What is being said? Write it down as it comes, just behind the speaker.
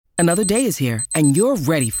Another day is here, and you're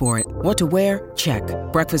ready for it. What to wear? Check.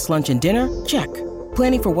 Breakfast, lunch, and dinner? Check.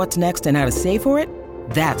 Planning for what's next and how to save for it?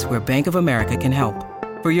 That's where Bank of America can help.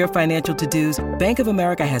 For your financial to-dos, Bank of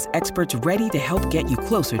America has experts ready to help get you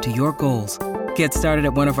closer to your goals. Get started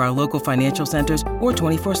at one of our local financial centers or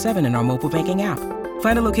 24/7 in our mobile banking app.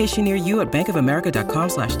 Find a location near you at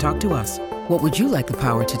bankofamerica.com/talktous. What would you like the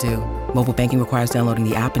power to do? Mobile banking requires downloading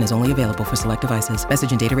the app and is only available for select devices.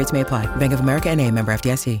 Message and data rates may apply. Bank of America N.A., member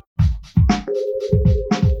FDIC.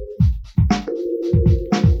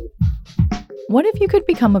 What if you could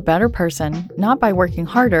become a better person, not by working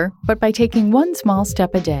harder, but by taking one small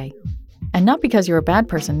step a day? And not because you're a bad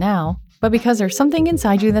person now, but because there's something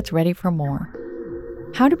inside you that's ready for more.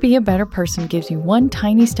 How to Be a Better Person gives you one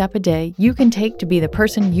tiny step a day you can take to be the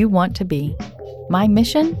person you want to be. My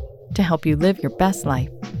mission? To help you live your best life.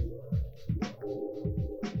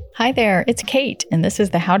 Hi there, it's Kate, and this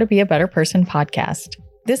is the How to Be a Better Person podcast.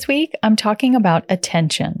 This week, I'm talking about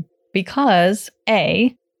attention because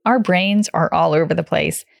A, our brains are all over the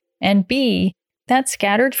place, and B, that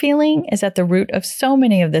scattered feeling is at the root of so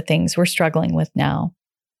many of the things we're struggling with now.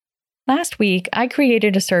 Last week, I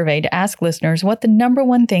created a survey to ask listeners what the number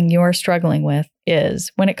one thing you are struggling with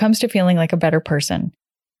is when it comes to feeling like a better person.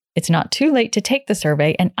 It's not too late to take the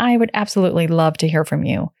survey, and I would absolutely love to hear from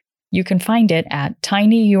you. You can find it at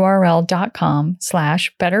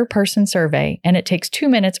tinyurl.com/betterpersonsurvey, and it takes 2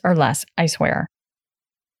 minutes or less, I swear.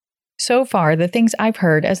 So far, the things I've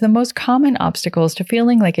heard as the most common obstacles to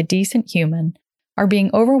feeling like a decent human are being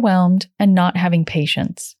overwhelmed and not having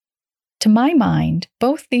patience. To my mind,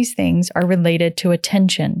 both these things are related to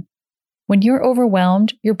attention. When you're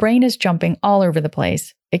overwhelmed, your brain is jumping all over the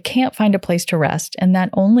place. It can't find a place to rest, and that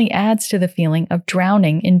only adds to the feeling of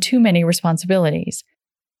drowning in too many responsibilities.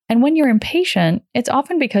 And when you're impatient, it's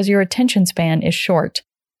often because your attention span is short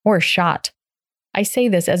or shot. I say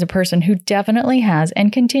this as a person who definitely has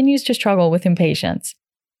and continues to struggle with impatience.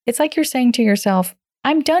 It's like you're saying to yourself,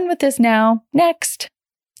 I'm done with this now, next.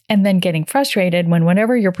 And then getting frustrated when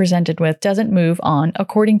whatever you're presented with doesn't move on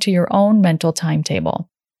according to your own mental timetable.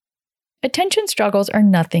 Attention struggles are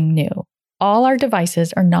nothing new. All our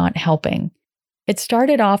devices are not helping. It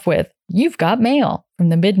started off with, you've got mail from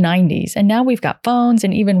the mid-90s, and now we've got phones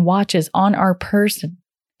and even watches on our person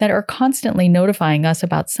that are constantly notifying us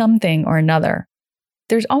about something or another.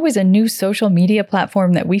 There's always a new social media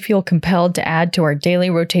platform that we feel compelled to add to our daily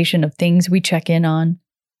rotation of things we check in on.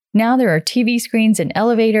 Now there are TV screens in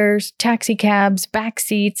elevators, taxi cabs, back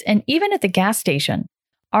seats, and even at the gas station.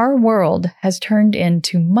 Our world has turned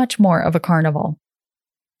into much more of a carnival.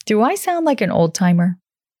 Do I sound like an old-timer?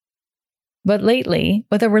 But lately,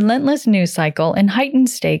 with a relentless news cycle and heightened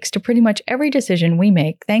stakes to pretty much every decision we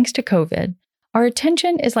make thanks to COVID, our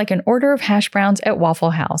attention is like an order of hash browns at Waffle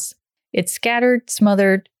House. It's scattered,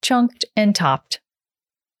 smothered, chunked, and topped.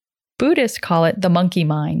 Buddhists call it the monkey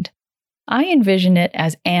mind. I envision it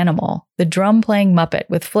as Animal, the drum-playing Muppet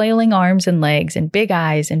with flailing arms and legs and big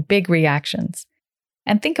eyes and big reactions.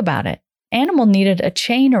 And think about it. Animal needed a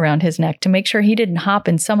chain around his neck to make sure he didn't hop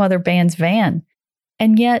in some other band's van.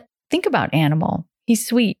 And yet, think about Animal. He's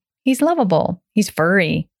sweet. He's lovable. He's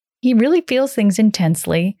furry. He really feels things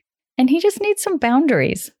intensely. And he just needs some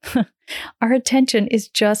boundaries. Our attention is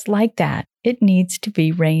just like that. It needs to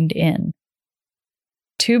be reined in.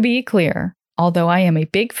 To be clear, although I am a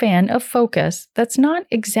big fan of focus, that's not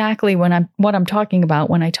exactly what I'm talking about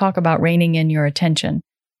when I talk about reining in your attention.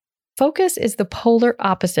 Focus is the polar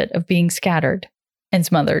opposite of being scattered and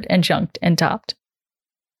smothered and chunked and topped.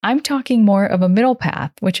 I'm talking more of a middle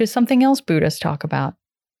path, which is something else Buddhists talk about.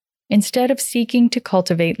 Instead of seeking to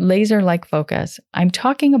cultivate laser-like focus, I'm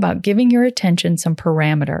talking about giving your attention some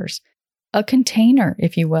parameters, a container,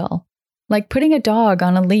 if you will, like putting a dog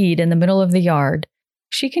on a lead in the middle of the yard.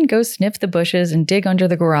 She can go sniff the bushes and dig under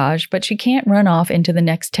the garage, but she can't run off into the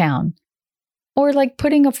next town. Or like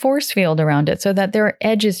putting a force field around it so that there are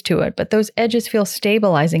edges to it, but those edges feel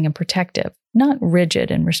stabilizing and protective, not rigid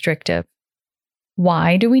and restrictive.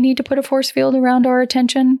 Why do we need to put a force field around our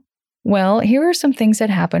attention? Well, here are some things that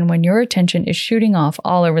happen when your attention is shooting off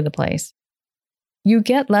all over the place. You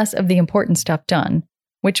get less of the important stuff done,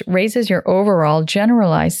 which raises your overall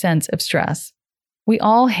generalized sense of stress. We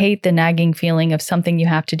all hate the nagging feeling of something you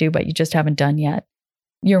have to do but you just haven't done yet.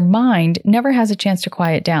 Your mind never has a chance to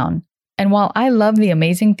quiet down. And while I love the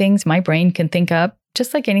amazing things my brain can think up,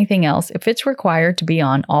 just like anything else, if it's required to be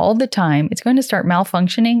on all the time, it's going to start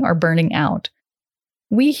malfunctioning or burning out.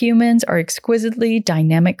 We humans are exquisitely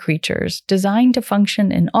dynamic creatures designed to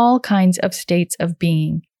function in all kinds of states of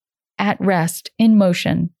being. At rest, in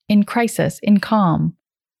motion, in crisis, in calm.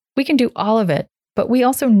 We can do all of it, but we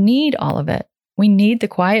also need all of it. We need the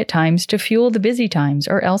quiet times to fuel the busy times,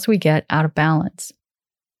 or else we get out of balance.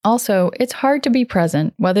 Also, it's hard to be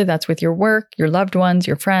present, whether that's with your work, your loved ones,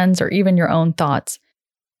 your friends, or even your own thoughts.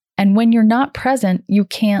 And when you're not present, you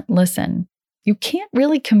can't listen. You can't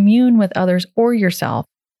really commune with others or yourself.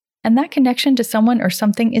 And that connection to someone or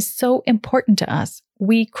something is so important to us.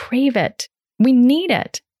 We crave it. We need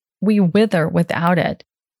it. We wither without it.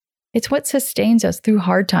 It's what sustains us through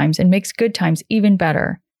hard times and makes good times even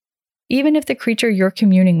better. Even if the creature you're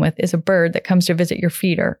communing with is a bird that comes to visit your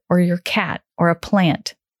feeder, or your cat, or a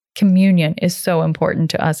plant, communion is so important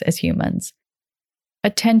to us as humans.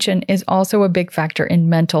 Attention is also a big factor in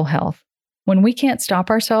mental health. When we can't stop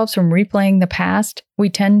ourselves from replaying the past, we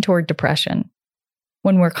tend toward depression.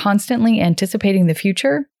 When we're constantly anticipating the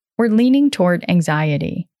future, we're leaning toward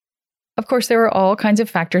anxiety. Of course, there are all kinds of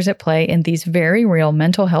factors at play in these very real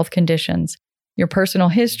mental health conditions. Your personal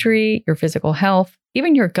history, your physical health,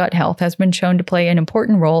 even your gut health has been shown to play an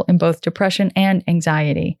important role in both depression and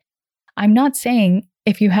anxiety. I'm not saying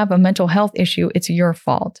if you have a mental health issue, it's your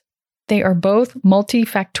fault. They are both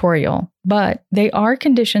multifactorial, but they are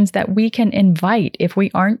conditions that we can invite if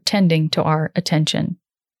we aren't tending to our attention.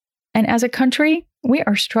 And as a country, we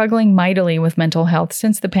are struggling mightily with mental health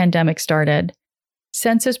since the pandemic started.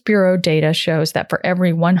 Census Bureau data shows that for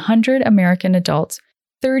every 100 American adults,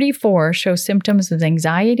 34 show symptoms of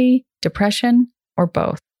anxiety, depression, or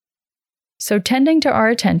both. So tending to our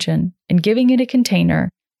attention and giving it a container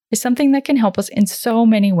is something that can help us in so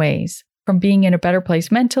many ways, from being in a better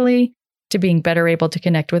place mentally, to being better able to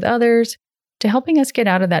connect with others, to helping us get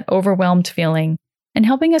out of that overwhelmed feeling, and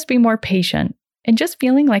helping us be more patient, and just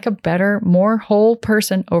feeling like a better, more whole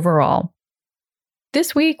person overall.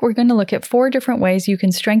 This week, we're going to look at 4 different ways you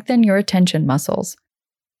can strengthen your attention muscles.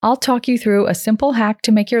 I'll talk you through a simple hack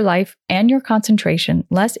to make your life and your concentration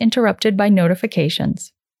less interrupted by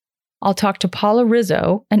notifications. I'll talk to Paula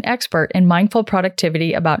Rizzo, an expert in mindful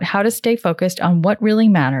productivity, about how to stay focused on what really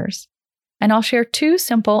matters. And I'll share 2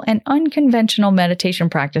 simple and unconventional meditation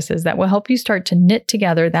practices that will help you start to knit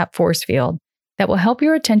together that force field that will help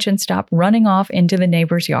your attention stop running off into the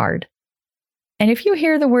neighbor's yard. And if you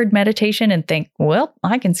hear the word meditation and think, well,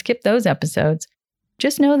 I can skip those episodes,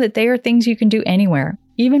 just know that they are things you can do anywhere,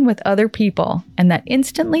 even with other people, and that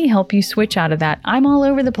instantly help you switch out of that I'm all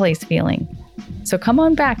over the place feeling. So come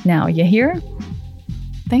on back now, you hear?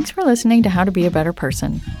 Thanks for listening to How to Be a Better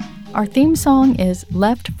Person. Our theme song is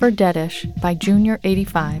Left for Deadish by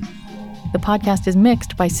Junior85. The podcast is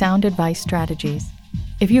mixed by Sound Advice Strategies.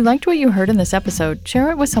 If you liked what you heard in this episode, share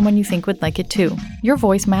it with someone you think would like it too. Your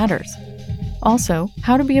voice matters. Also,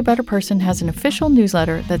 How to Be a Better Person has an official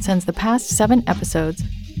newsletter that sends the past 7 episodes,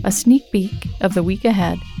 a sneak peek of the week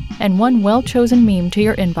ahead, and one well-chosen meme to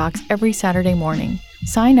your inbox every Saturday morning.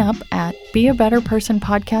 Sign up at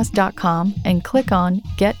beabetterpersonpodcast.com and click on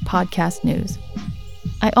Get Podcast News.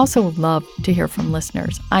 I also love to hear from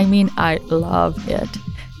listeners. I love it.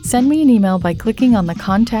 Send me an email by clicking on the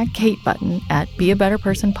Contact Kate button at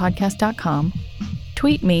beabetterpersonpodcast.com,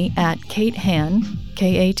 tweet me at Kate Han,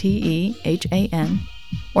 Katehan,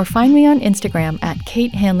 or find me on Instagram at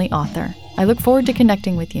Kate Hanley Author. I look forward to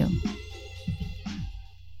connecting with you.